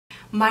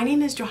My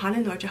name is Johanna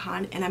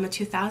Nurjahan, and I'm a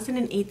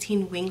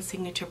 2018 Wings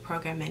Signature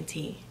Program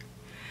Mentee.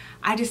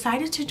 I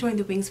decided to join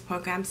the Wings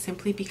program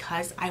simply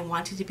because I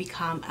wanted to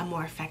become a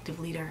more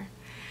effective leader.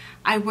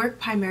 I work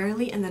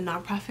primarily in the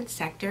nonprofit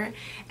sector,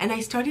 and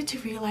I started to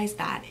realize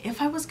that if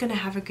I was going to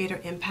have a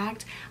greater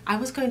impact, I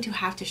was going to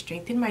have to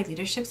strengthen my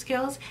leadership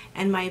skills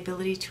and my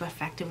ability to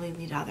effectively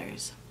lead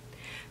others.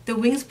 The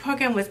Wings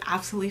program was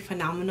absolutely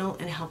phenomenal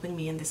in helping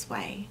me in this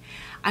way.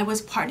 I was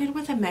partnered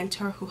with a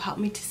mentor who helped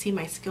me to see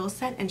my skill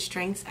set and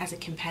strengths as a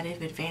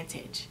competitive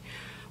advantage.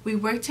 We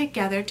worked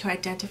together to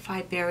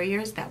identify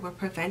barriers that were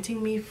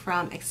preventing me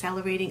from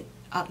accelerating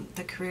up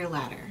the career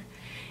ladder.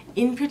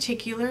 In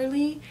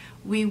particularly,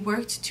 we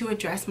worked to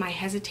address my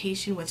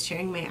hesitation with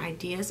sharing my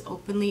ideas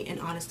openly and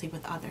honestly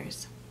with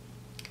others.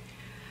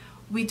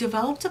 We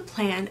developed a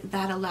plan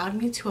that allowed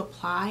me to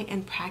apply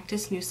and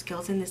practice new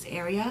skills in this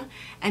area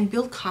and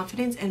build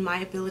confidence in my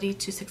ability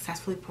to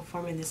successfully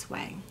perform in this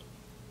way.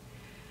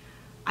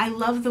 I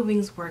love the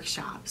Wings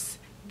workshops.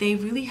 They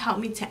really help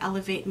me to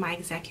elevate my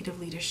executive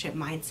leadership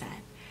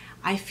mindset.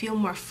 I feel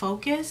more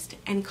focused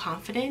and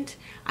confident.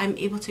 I'm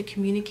able to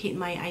communicate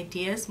my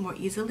ideas more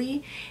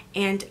easily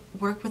and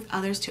work with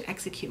others to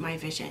execute my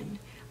vision.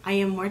 I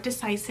am more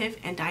decisive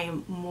and I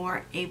am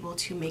more able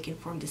to make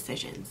informed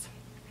decisions.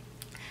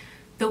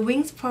 The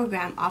Wings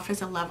program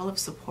offers a level of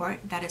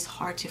support that is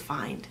hard to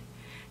find.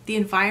 The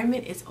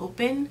environment is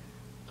open,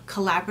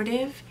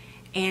 collaborative,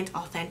 and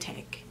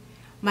authentic.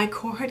 My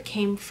cohort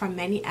came from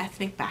many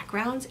ethnic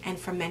backgrounds and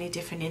from many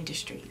different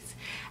industries,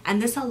 and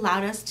this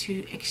allowed us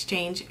to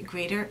exchange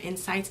greater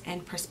insights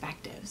and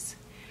perspectives.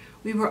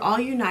 We were all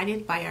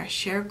united by our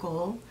shared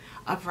goal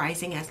of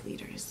rising as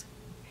leaders.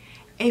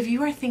 If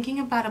you are thinking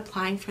about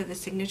applying for the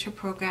Signature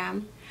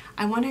program,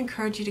 I want to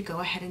encourage you to go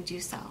ahead and do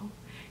so.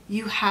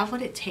 You have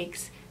what it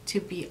takes to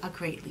be a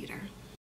great leader.